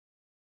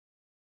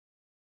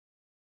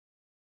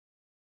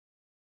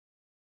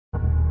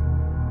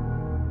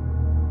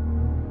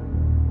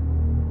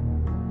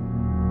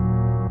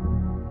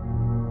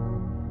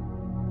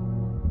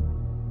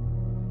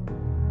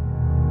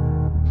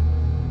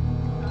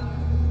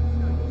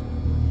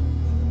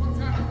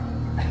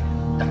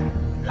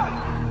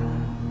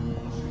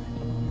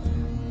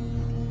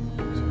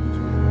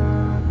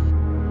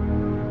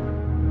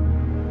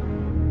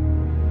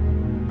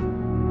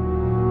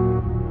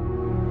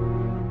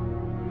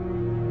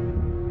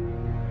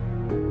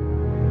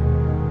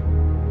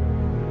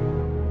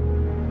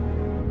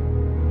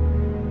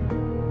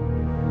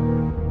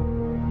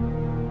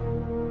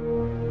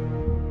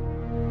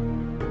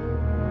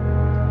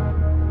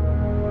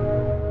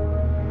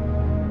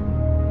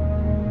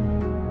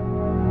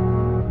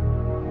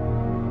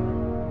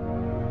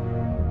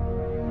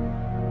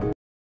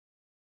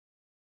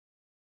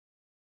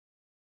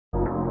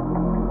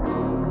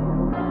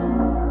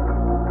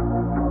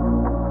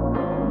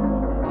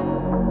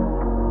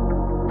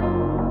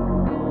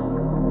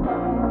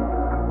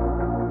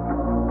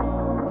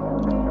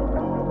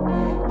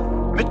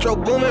Metro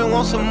booming,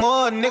 want some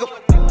more, nigga.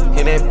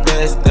 Hear that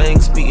fast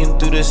thing speeding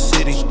through the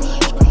city.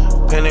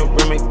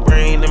 Panoramic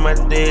brain in my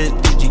dad's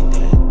digi.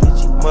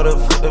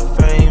 Motherfucker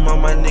fame, all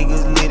my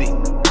niggas lit it.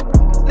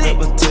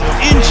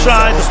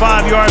 Inside the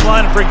 5-yard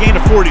line for a gain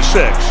of 46.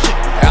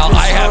 Al,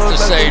 I have to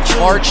say,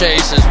 Jamar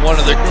Chase is one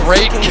of the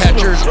great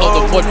catchers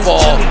of the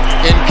football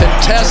in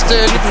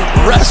contested,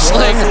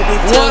 wrestling,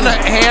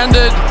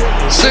 one-handed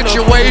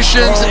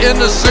situations in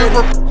the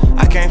Super Bowl.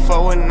 I can't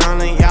fuck with none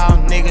of y'all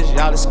niggas,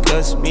 y'all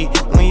discuss me.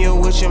 When you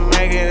with your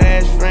maggot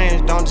ass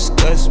friends, don't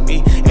discuss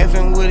me.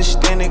 Effing with a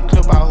standing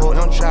clip, I hope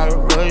don't try to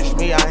rush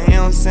me. I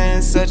am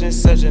saying such and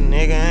such a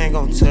nigga ain't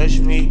gon' touch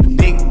me.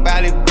 Big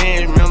body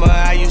bench, remember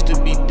I used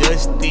to be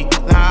dusty.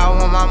 Now I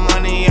want my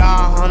money,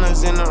 y'all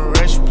hunters in a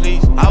rush,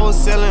 please. I was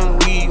selling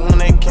weed when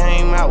they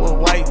came out with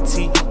white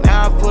tea.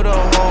 Now I put a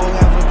whole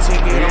half a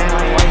ticket on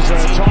my white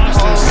tee.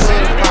 Whole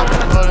hood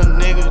poppin', other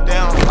niggas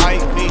down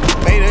like me.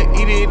 Made her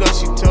eat it up,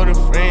 she told her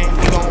friend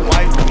he gon'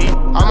 wipe me.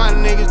 All my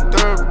niggas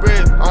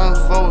thoroughbred, on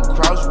forward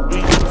cross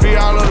street. Free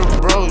all of the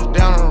bros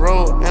down the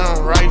road and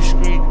on Ripe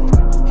Street.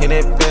 Hear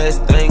that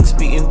fast thing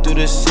speeding through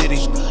the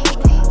city.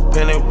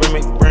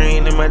 Panoramic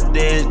brain in my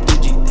dad's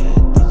digi.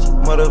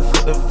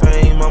 Motherfucker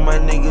fame, all my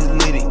niggas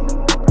lit it.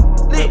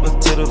 Never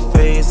to the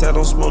face, I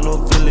don't smoke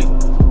no Philly.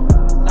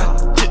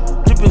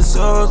 Drippin'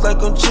 sauce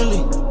like I'm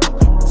chilly.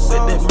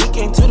 Said that me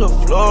came to the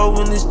floor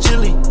when it's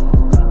chilly.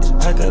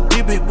 I got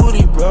big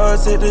booty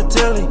bras at the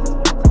telly.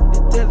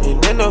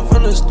 And then up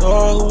from the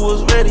store who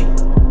was ready.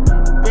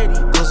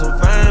 Put some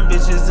fine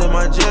bitches in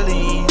my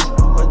jellies.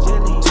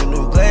 2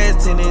 new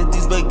glass tennis,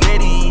 these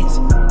spaghettis.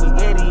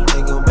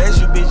 Ain't gon' bash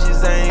you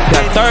bitches, I ain't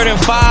Got 3rd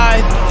and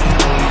 5.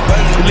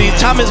 We leave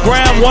Thomas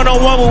Graham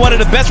one-on-one with one of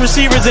the best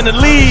receivers in the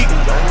league.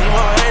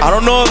 I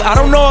don't know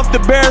if the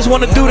Bears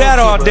want to do that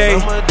all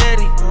day.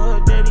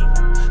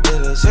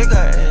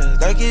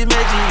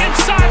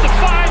 Inside the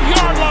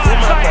 5-yard line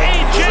by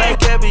AJ.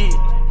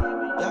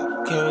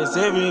 Carrots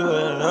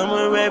everywhere, I'm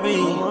a rabbit.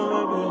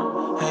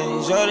 Hey,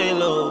 shorty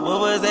low, what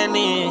was that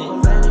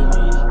name?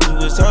 You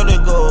was told to